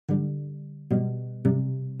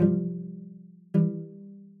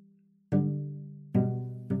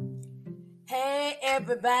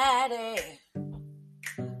Everybody,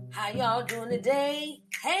 how y'all doing today?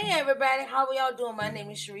 Hey everybody, how are y'all doing? My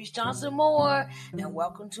name is Sharice Johnson Moore, and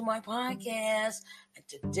welcome to my podcast. And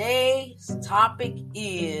today's topic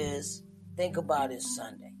is Think About It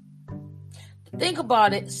Sunday. The Think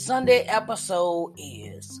About It Sunday episode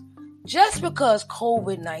is just because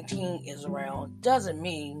COVID-19 is around doesn't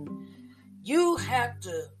mean you have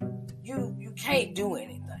to, you can't do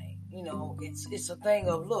anything. You know, it's a thing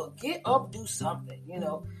of, look, get up, do something, you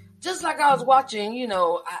know. Just like I was watching,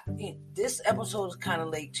 this episode is kind of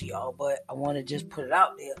late to y'all, but I want to just put it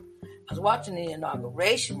out there. I was watching the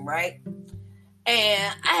inauguration, right?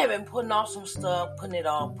 And I have been putting off some stuff, putting it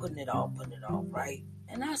off, right?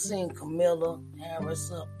 And I seen Kamala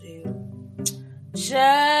Harris up there.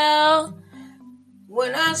 Child,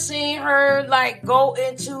 when I seen her go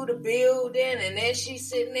into the building and then she's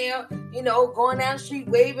sitting there, going down the street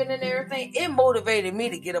waving and everything, it motivated me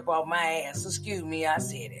to get up off my ass. Excuse me, I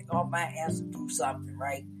said it. Off my ass to do something,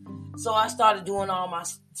 right? So I started doing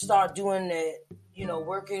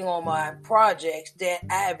working on my projects that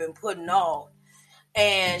I have been putting off.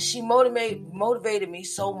 And she motivated me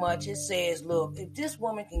so much. It says, look, if this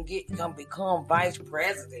woman can become vice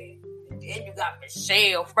president, then you got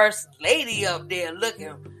Michelle, first lady, up there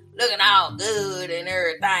looking all good and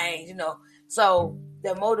everything, So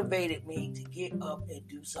that motivated me to get up and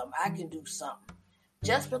do something. I can do something.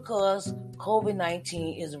 Just because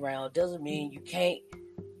COVID-19 is around doesn't mean you can't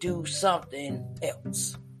do something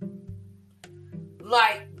else.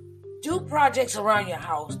 Like, do projects around your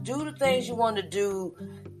house. Do the things you want to do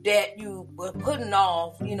that you were putting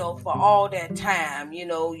off, for all that time.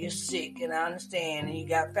 You're sick, and I understand, and you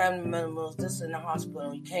got family members that's in the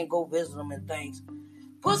hospital, you can't go visit them and things.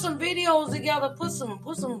 Put some videos together, put some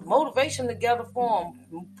motivation together for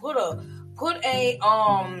them. Put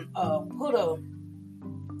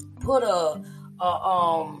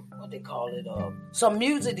some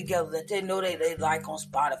music together that they know they like on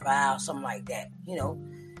Spotify or something like that.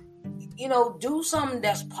 Do something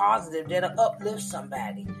that's positive, that'll uplift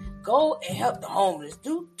somebody. Go and help the homeless.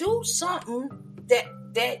 Do something that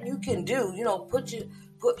you can do.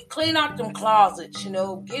 Clean out them closets.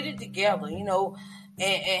 Get it together.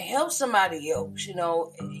 And help somebody else.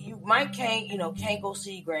 You might can't go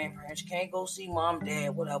see grandparents, can't go see mom,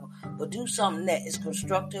 dad, whatever. But do something that is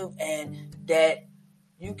constructive and that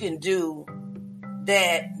you can do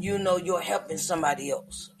that you're helping somebody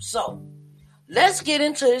else. So let's get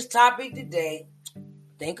into this topic today.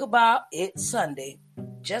 Think About It Sunday.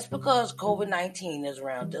 Just because COVID-19 is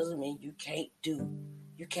around doesn't mean you can't do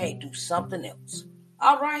something else.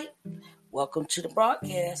 All right. Welcome to the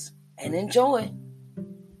broadcast and enjoy.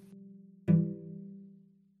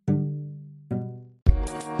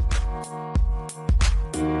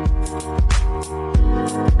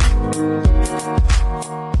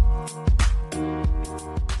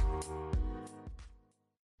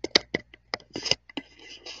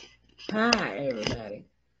 Hi, everybody.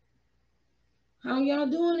 How y'all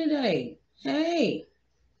doing today? Hey.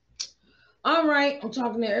 All right. I'm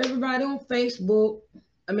talking to everybody on Facebook.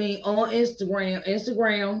 On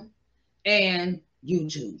Instagram and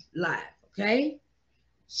YouTube Live. Okay.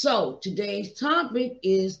 So today's topic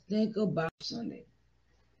is Think About Sunday.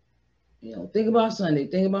 Think About Sunday.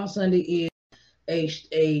 Think About Sunday is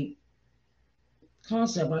a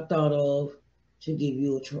concept I thought of to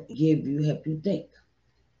help you think.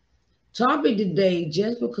 Topic today,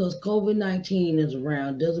 just because COVID-19 is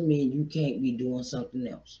around doesn't mean you can't be doing something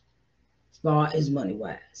else as far as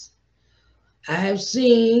money-wise. I've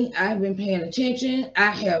been paying attention.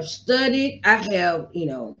 I have studied. I have,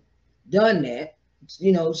 done that,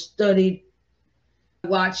 studied,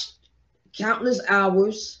 watched countless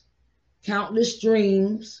hours, countless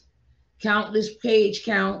streams, countless page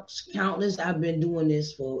counts, I've been doing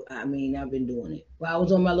this I've been doing it. While I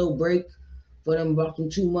was on my little break, for them about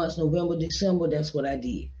 2 months, November, December, that's what I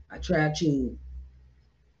did. I tried to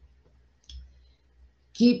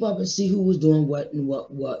keep up and see who was doing what and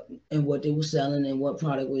what they were selling and what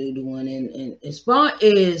product were they doing. And as far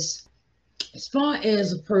as a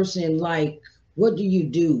person, what do you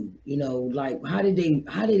do? How did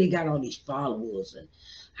they got all these followers, and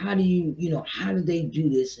how do how did they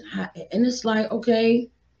do this? And it's like,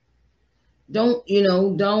 okay, don't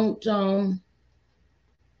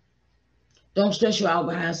stress you out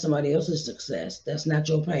behind somebody else's success. That's not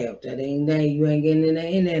your path. You ain't getting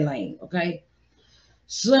in that lane, okay?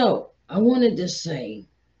 So I wanted to say,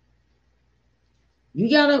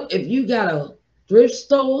 if you got a thrift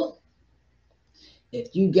store,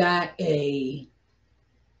 if you got a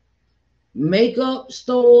makeup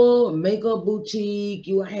store, makeup boutique,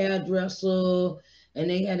 you a hairdresser, and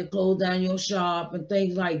they had to close down your shop and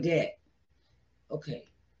things like that. Okay,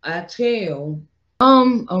 I tell,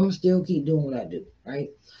 I'm still keep doing what I do, right?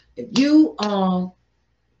 If you are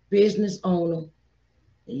business owner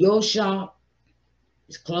and your shop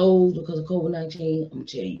is closed because of COVID-19, I'm gonna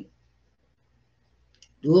tell you,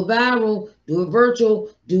 do it viral, do it virtual,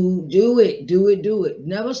 do it.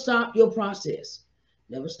 Never stop your process.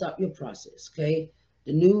 Never stop your process. Okay.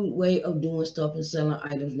 The new way of doing stuff and selling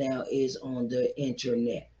items now is on the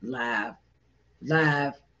internet, live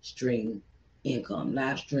stream income,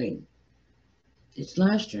 live stream. It's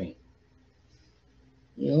live stream.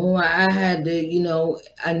 I had to,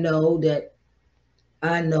 I know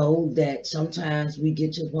that sometimes we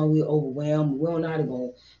get to the point we're overwhelmed. We don't know how to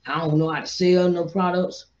go. I don't know how to sell no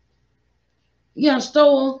products. You got a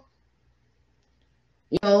store.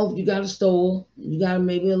 If you got a store, you got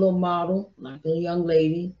maybe a little model, like a young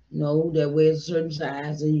lady, that wears a certain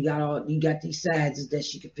size, and you got these sizes that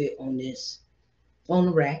she can fit on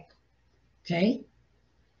the rack. Okay?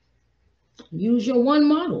 Use your one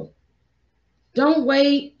model. Don't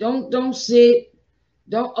wait. Don't sit. I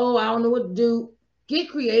don't know what to do. Get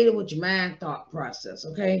creative with your mind thought process,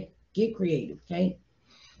 okay? Get creative, okay?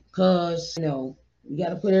 Because, you got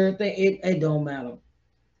to put everything, it don't matter.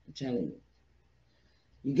 I'm telling you.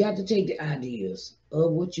 You got to take the ideas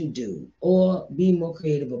of what you do or be more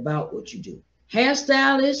creative about what you do.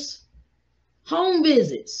 Hairstylists, home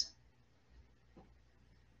visits.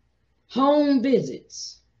 Home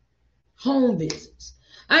visits.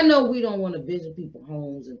 I know we don't want to visit people's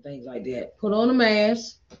homes and things like that. Put on a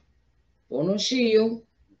mask, put on a shield,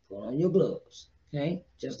 put on your gloves, okay?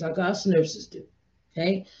 Just like us nurses do,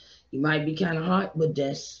 okay? You might be kind of hot, but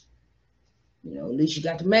that's, at least you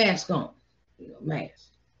got the mask on, mask.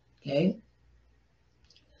 Okay,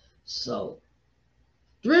 so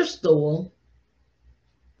thrift store,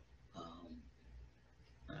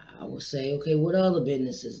 I would say, okay, what other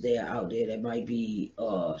businesses there out there that might be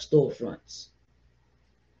storefronts?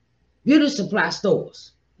 Beauty supply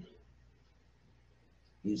stores.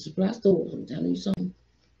 Beauty supply stores, I'm telling you something.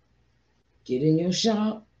 Get in your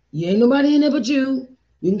shop. You ain't nobody in there but you.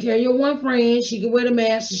 You can carry your one friend. She can wear the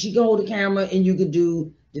mask, she can hold the camera, and you can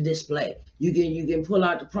do the display. You can pull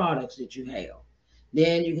out the products that you have.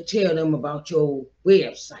 Then you can tell them about your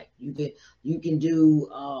website. You can do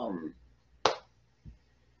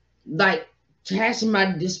like to have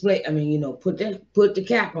somebody display. Put the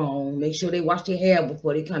cap on. Make sure they wash their hair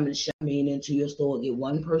before they come and shop into your store. Get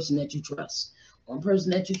one person that you trust. You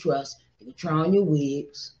can try on your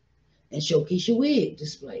wigs and showcase your wig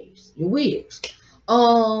displays. Your wigs.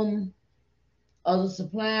 Other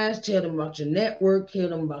supplies, tell them about your network, tell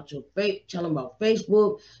them about your tell them about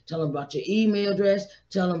Facebook, tell them about your email address,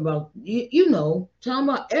 tell them about, tell them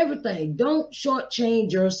about everything. Don't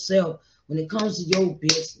shortchange yourself when it comes to your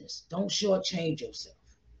business. Don't shortchange yourself.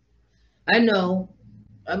 I know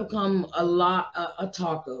I become a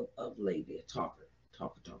talker of lately, a talker.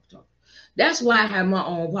 That's why I have my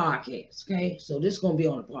own podcast, okay? So this is going to be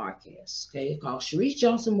on a podcast, okay? Called Sharice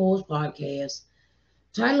Johnson Moore's Podcast.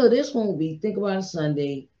 Title of this one will be Think About It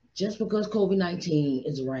Sunday. Just because COVID-19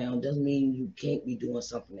 is around doesn't mean you can't be doing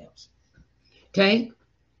something else. Okay?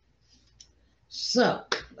 So,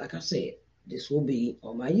 like I said, this will be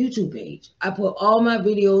on my YouTube page. I put all my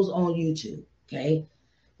videos on YouTube. Okay?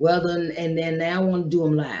 And then now I want to do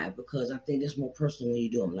them live because I think that's more personal when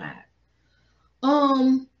you do them live.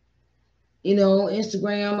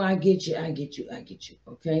 Instagram, I get you.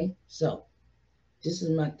 Okay? So, this is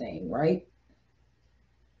my thing, right?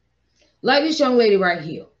 Like this young lady right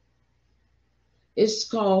here. It's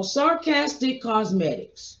called Sarcastic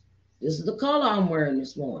Cosmetics. This is the color I'm wearing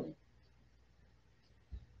this morning.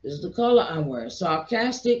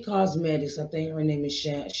 Sarcastic Cosmetics. I think her name is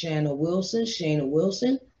Shana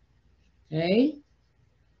Wilson. Okay.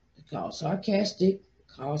 It's called Sarcastic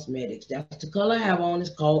Cosmetics. That's the color I have on.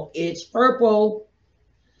 It's called It's Purple.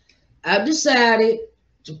 I've decided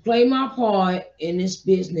to play my part in this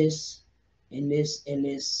business, in this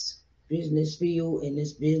business field, in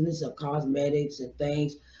this business of cosmetics and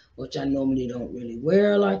things, which I normally don't really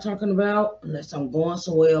wear like talking about, unless I'm going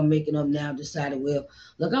somewhere or making up now, decided, well,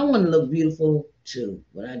 look, I want to look beautiful too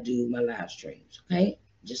when I do my live streams, okay?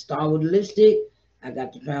 Just start with the lipstick. I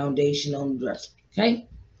got the foundation on the dress, okay?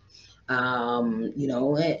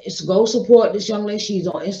 It's go support this young lady. She's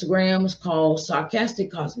on Instagram. It's called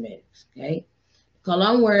Sarcastic Cosmetics, okay? The color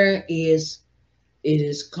I'm wearing is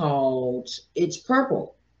called It's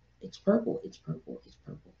Purple. It's purple.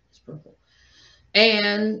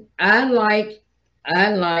 And I like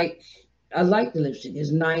the lipstick.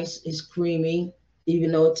 It's nice. It's creamy,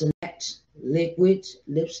 even though it's a matte liquid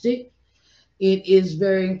lipstick. it is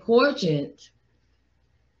very important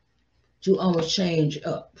to always change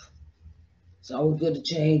up. It's always good to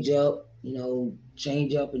change up,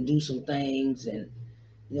 change up and do some things and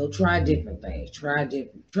try different things. Try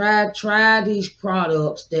these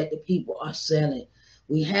products that the people are selling.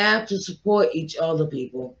 We have to support each other,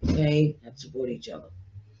 people. Okay? Have to support each other.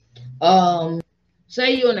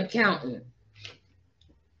 Say you're an accountant.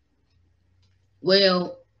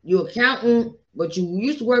 Well, you're accountant, but you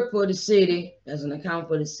used to work for the city as an accountant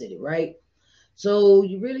for the city, right? So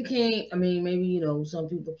you really can't. I mean, maybe some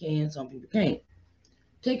people can, some people can't.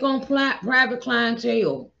 Take on private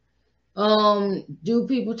clientele. Do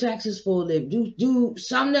people taxes for a living. Do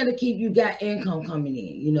something that'll keep you got income coming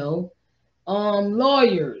in.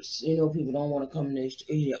 Lawyers. People don't want to come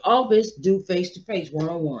to your office. Do face to face,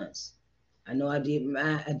 one-on-ones. I know I did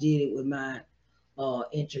it with my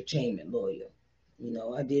entertainment lawyer.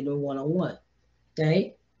 I did it one-on-one.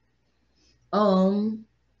 Okay.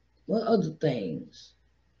 What other things?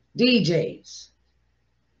 DJs.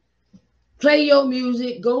 Play your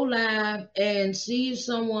music, go live, and see if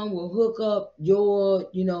someone will hook up your,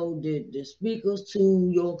 the speakers to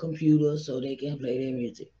your computer so they can play their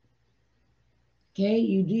music. Okay,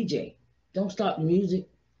 you DJ. Don't stop the music.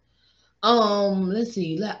 Let's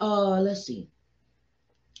see. Let's see.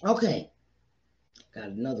 Okay. Got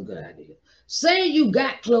another good idea. Say you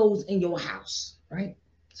got clothes in your house, right?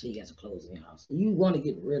 So you got some clothes in your house. You want to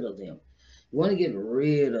get rid of them.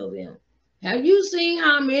 Have you seen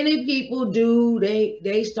how many people do?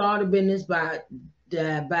 They start a business by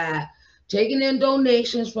taking in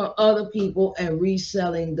donations from other people and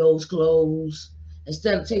reselling those clothes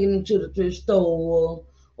instead of taking them to the thrift store,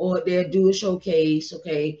 or they'll do a showcase.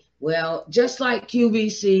 Okay, well, just like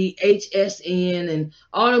QVC, HSN, and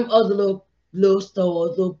all them other little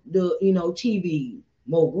stores, the TV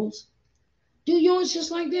moguls, do yours just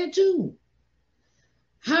like that too.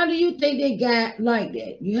 How do you think they got like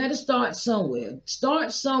that? You had to start somewhere.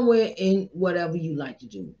 Start somewhere in whatever you like to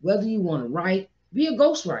do. Whether you want to write, be a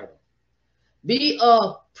ghostwriter, be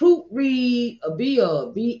a proofread,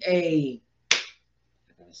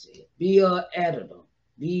 be a editor,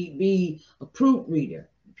 be a proofreader.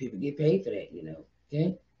 People get paid for that,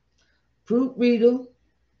 Okay, proofreader.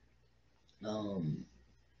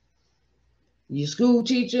 Your school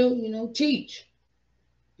teacher, teach.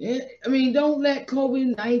 Yeah, I mean, don't let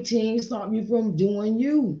COVID-19 stop you from doing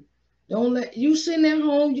you. Don't let you sitting at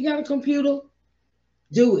home. You got a computer,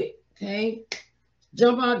 do it. Okay,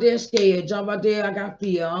 jump out there scared. Jump out there. I got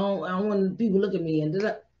fear. I don't want people look at me and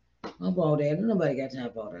I'm all that. Nobody got time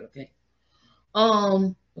for all that. Okay.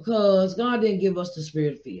 Because God didn't give us the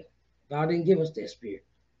spirit of fear. God didn't give us that spirit.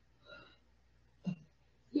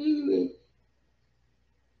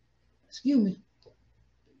 Excuse me.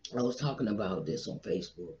 I was talking about this on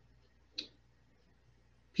Facebook.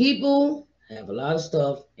 People have a lot of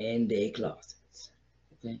stuff in their closets.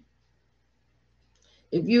 Okay.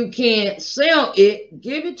 If you can't sell it,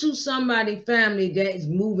 give it to somebody, family that is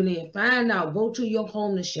moving in. Find out. Go to your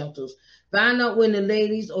homeless shelters. Find out when the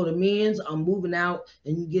ladies or the men are moving out,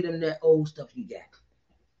 and you get them that old stuff you got.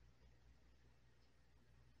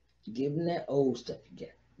 Give them that old stuff you got.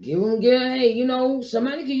 Hey,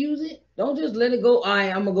 somebody can use it. Don't just let it go. All right,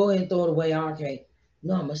 I'm gonna go ahead and throw it away. Okay.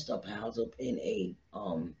 No, my stuff piles up in a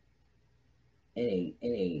in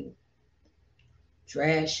the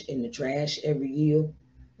trash every year.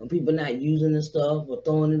 When people not using the stuff or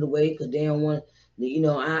throwing it away because they don't want,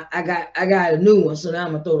 I got a new one, so now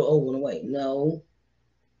I'm gonna throw the old one away. No.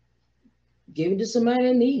 Give it to somebody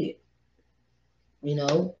that need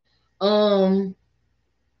it.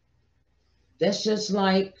 That's just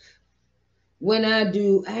like when I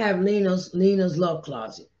have Lena's Love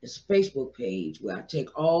Closet. It's a Facebook page where I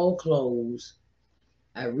take all clothes,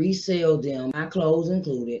 I resell them, my clothes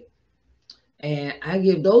included, and I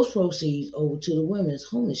give those proceeds over to the women's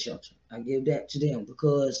homeless shelter. I give that to them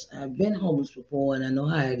because I've been homeless before and I know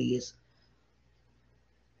how it is.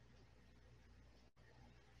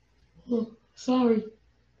 Oh, sorry.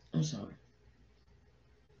 I'm sorry.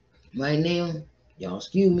 Right now, y'all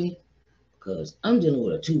excuse me, because I'm dealing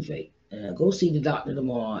with a toothache. And I go see the doctor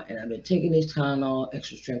tomorrow, and I've been taking this Tylenol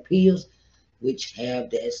extra strength pills, which have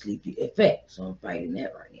that sleepy effect. So I'm fighting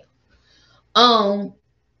that right now.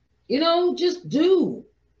 Just do.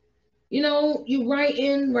 You write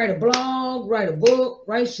a blog, write a book,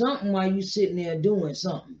 write something while you sitting there doing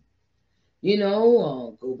something.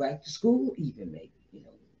 Go back to school even maybe.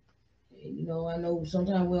 I know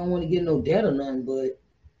sometimes we don't want to get no debt or nothing, but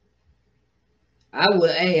I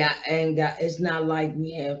would. Hey, I ain't got. It's not like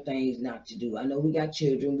we have things not to do. I know we got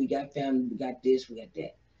children, we got family, we got this, we got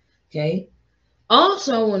that. Okay.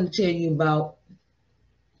 Also, I want to tell you about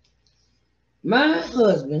my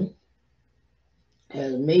husband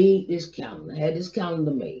has made this calendar, had this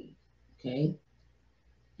calendar made. Okay.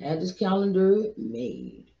 Had this calendar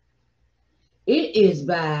made. It is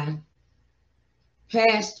by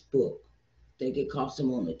Passbook. I think it cost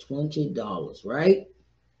him only $20, right?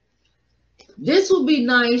 This would be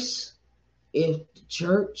nice if the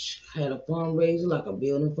church had a fundraiser, like a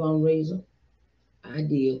building fundraiser.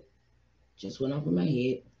 Idea. Just went off of my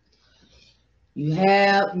head. You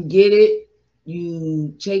get it.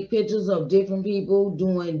 You take pictures of different people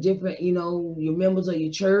doing different, your members of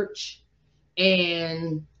your church.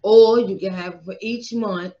 Or you can have it for each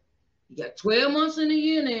month. You got 12 months in a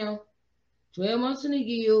year now. 12 months in a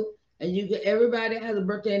year. And you get everybody that has a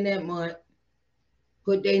birthday in that month,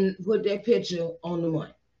 put their picture on the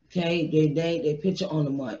month. Okay, their picture on the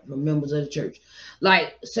month from members of the church.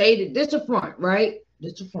 Like, say that this the front, right?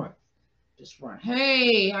 This the front. This front.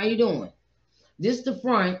 Hey, how you doing? This the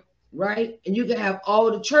front, right? And you can have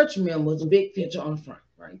all the church members, a big picture on the front,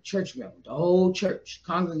 right? Church members, the whole church,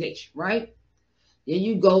 congregation, right? Then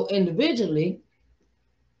you go individually,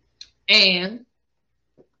 and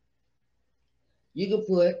you can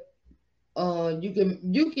put, you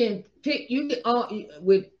can pick,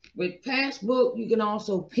 with Passbook, you can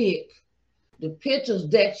also pick the pictures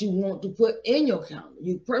that you want to put in your calendar.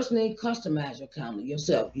 You personally customize your calendar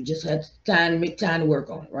yourself. You just have to make time to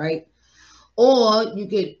work on it, right? Or you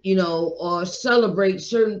could, or celebrate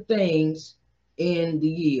certain things in the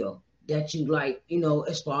year that you like,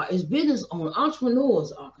 as far as business owners,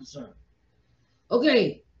 entrepreneurs are concerned.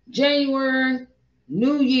 Okay, January,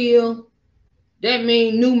 new year, that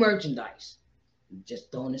means new merchandise.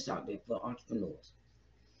 Just throwing this out there for entrepreneurs.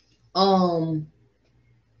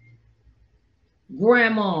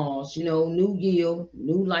 Grandmas, new year,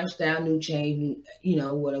 new lifestyle, new change,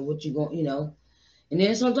 whatever, what you going, And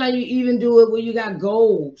then sometimes you even do it where you got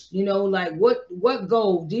goals, like what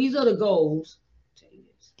goals? These are the goals. I'll tell you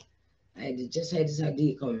this. I just had this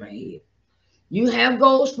idea come in my head. You have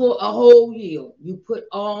goals for a whole year. You put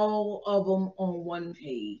all of them on one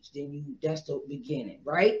page. That's the beginning,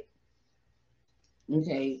 right?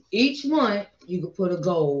 Okay. Each month you can put a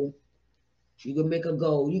goal. You can make a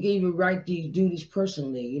goal. You can even do this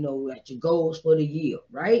personally, like your goals for the year,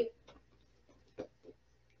 right?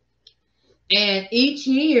 And each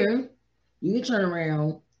year, you can turn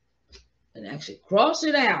around and actually cross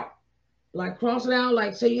it out. Like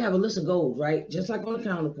say you have a list of goals, right? Just like on the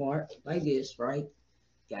counterpart, like this, right?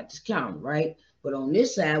 Got this calendar, right? But on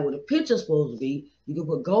this side, where the picture's supposed to be, you can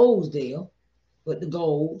put goals there. Put the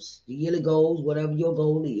goals, the yearly goals, whatever your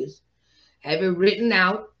goal is. Have it written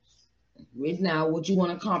out what you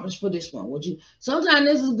want to accomplish for this one. Sometimes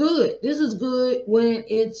this is good. This is good when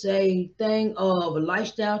it's a thing of a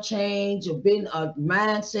lifestyle change, a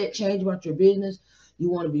mindset change about your business.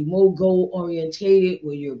 You want to be more goal orientated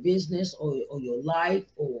with your business or your life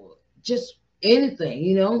or just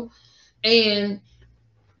anything, and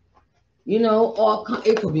or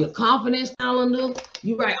it could be a confidence calendar.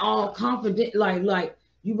 You write all confident, like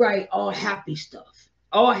you write all happy stuff.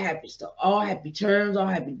 All happy stuff, all happy terms, all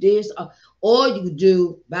happy this, or you could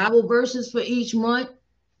do Bible verses for each month.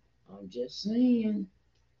 I'm just saying,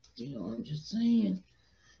 I'm just saying,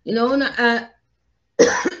 and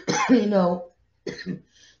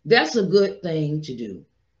that's a good thing to do.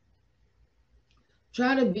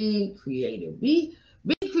 Try to be creative. Be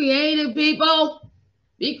creative, people.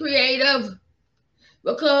 Be creative,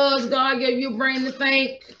 because God gave you a brain to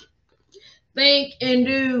think and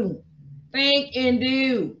do. Think and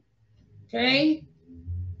do. Okay?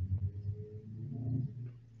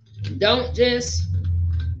 Don't just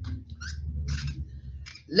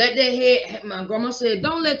let the head. My grandma said,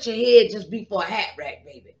 don't let your head just be for a hat rack,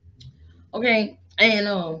 baby. Okay? And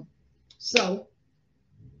so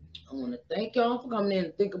I want to thank y'all for coming in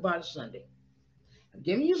and think about it Sunday. I'm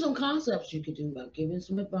giving you some concepts you could do. I'm giving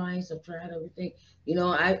some advice. I've tried everything.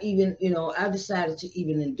 I've decided to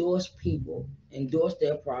even endorse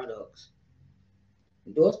their products.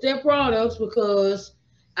 Endorse their products because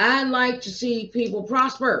I like to see people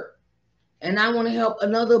prosper. And I want to help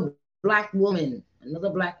another black woman.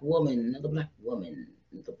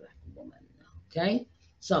 Okay?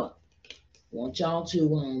 So, I want y'all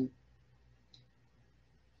to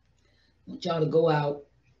go out,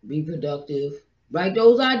 be productive, write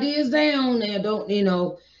those ideas down there. Don't,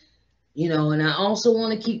 and I also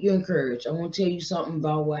want to keep you encouraged. I want to tell you something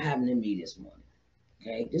about what happened to me this morning.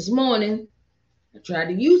 Okay? This morning, I tried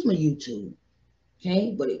to use my YouTube.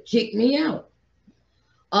 Okay? But it kicked me out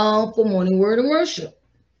for Morning Word and Worship.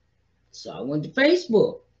 So I went to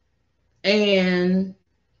Facebook. And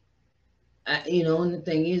And the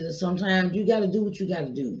thing is that sometimes you got to do what you got to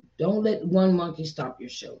do. Don't let one monkey stop your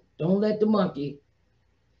show. Don't let the monkey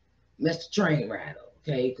mess the train ride up,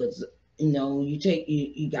 okay? Because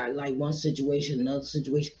you got like one situation, another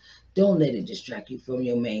situation. Don't let it distract you from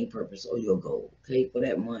your main purpose or your goal, okay, for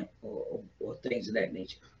that month or things of that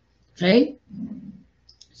nature, okay?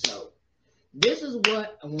 So this is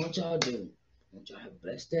what I want y'all to do. I want y'all to have a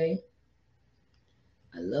blessed day.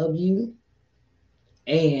 I love you,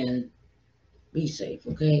 and be safe,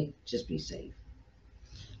 okay? Just be safe.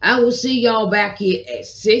 I will see y'all back here at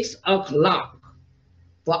 6 o'clock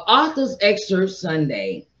for Author's Excerpt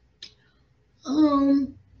Sunday.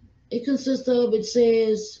 It consists of, it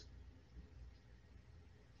says,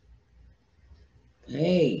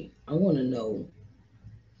 hey, I want to know,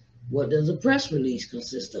 what does a press release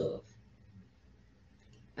consist of?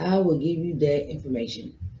 I will give you that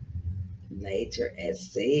information later at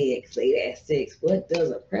 6. Later at 6. What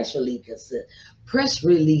does a press release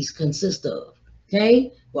consist of?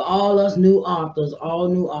 Okay? For all us new authors,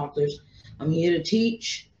 I'm here to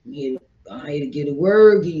teach. I'm here to give a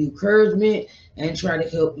word, give you encouragement, and try to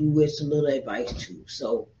help you with some little advice too.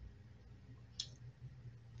 So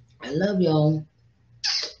I love y'all.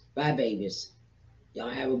 Bye, babies. Y'all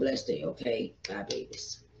have a blessed day, okay? Bye,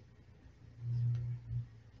 babies.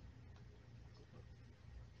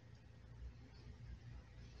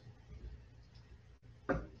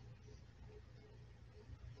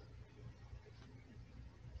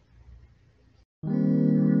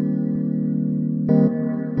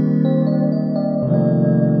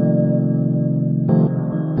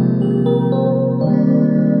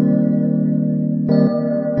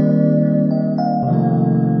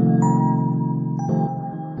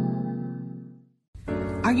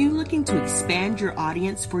 Are you looking to expand your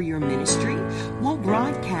audience for your ministry? We'll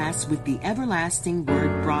broadcast with the Everlasting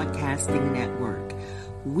Word Broadcasting Network.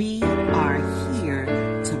 We are here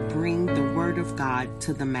to bring the Word of God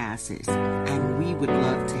to the masses, and we would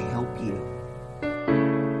love to help you.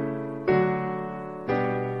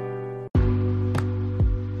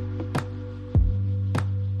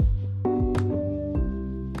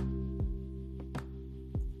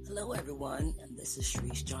 Hello, everyone, and this is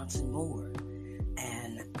Sharice Johnson Moore.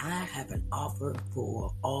 And I have an offer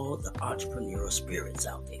for all the entrepreneurial spirits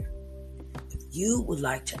out there. If you would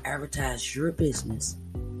like to advertise your business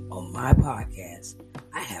on my podcast,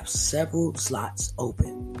 I have several slots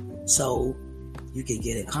open. So you can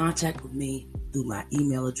get in contact with me through my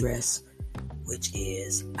email address, which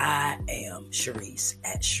is I am Sharice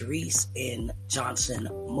at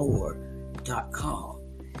ShariceNJohnsonMoore.com.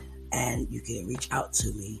 And you can reach out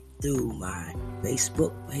to me through my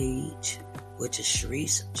Facebook page, which is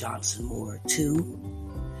Sharice Johnson Moore 2.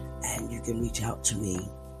 And you can reach out to me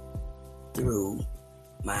through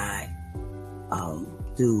my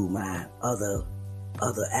other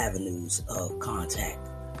avenues of contact,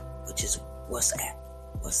 which is WhatsApp.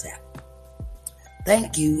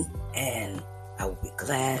 Thank you, and I will be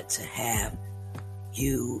glad to have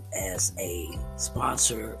you as a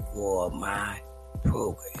sponsor for my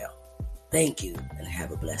program. Thank you, and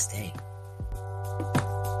have a blessed day.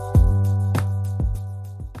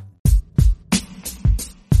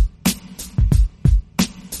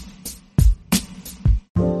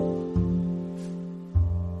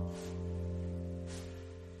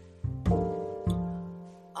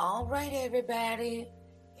 All right, everybody.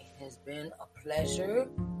 It has been a pleasure.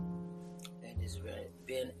 It has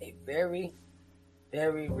been a very,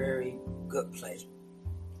 very, very good pleasure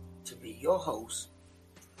to be your host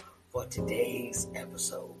for today's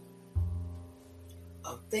episode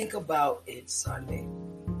of Think About It Sunday.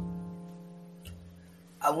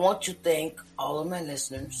 I want to thank all of my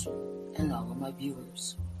listeners and all of my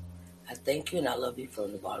viewers. I thank you and I love you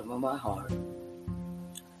from the bottom of my heart.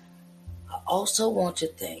 I also want to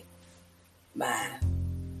thank my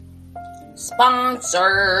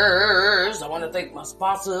sponsors. I want to thank my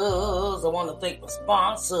sponsors.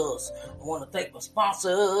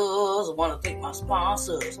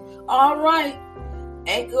 All right.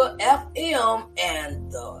 Anchor FM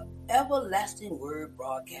and the Everlasting Word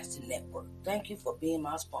Broadcasting Network. Thank you for being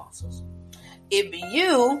my sponsors. If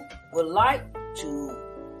you would like to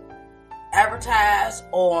advertise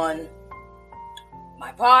on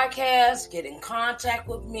my podcast, get in contact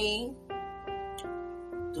with me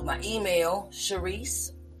through my email,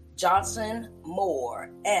 Sharice Johnson Moore,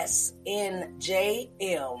 SNJM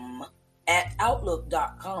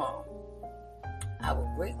 @outlook.com. I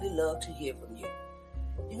would greatly love to hear from you.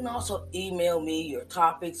 You can also email me your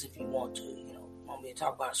topics if you want to, want me to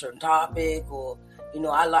talk about a certain topic, or,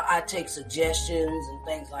 I take suggestions and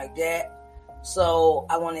things like that. So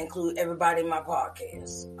I want to include everybody in my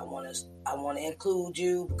podcast. I want to include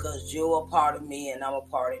you because you're a part of me and I'm a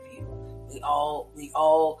part of you. We all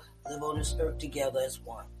live on this earth together as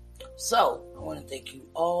one. So I want to thank you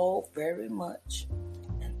all very much,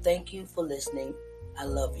 and thank you for listening. I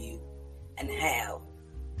love you, and have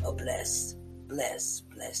a blessed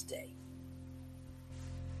day.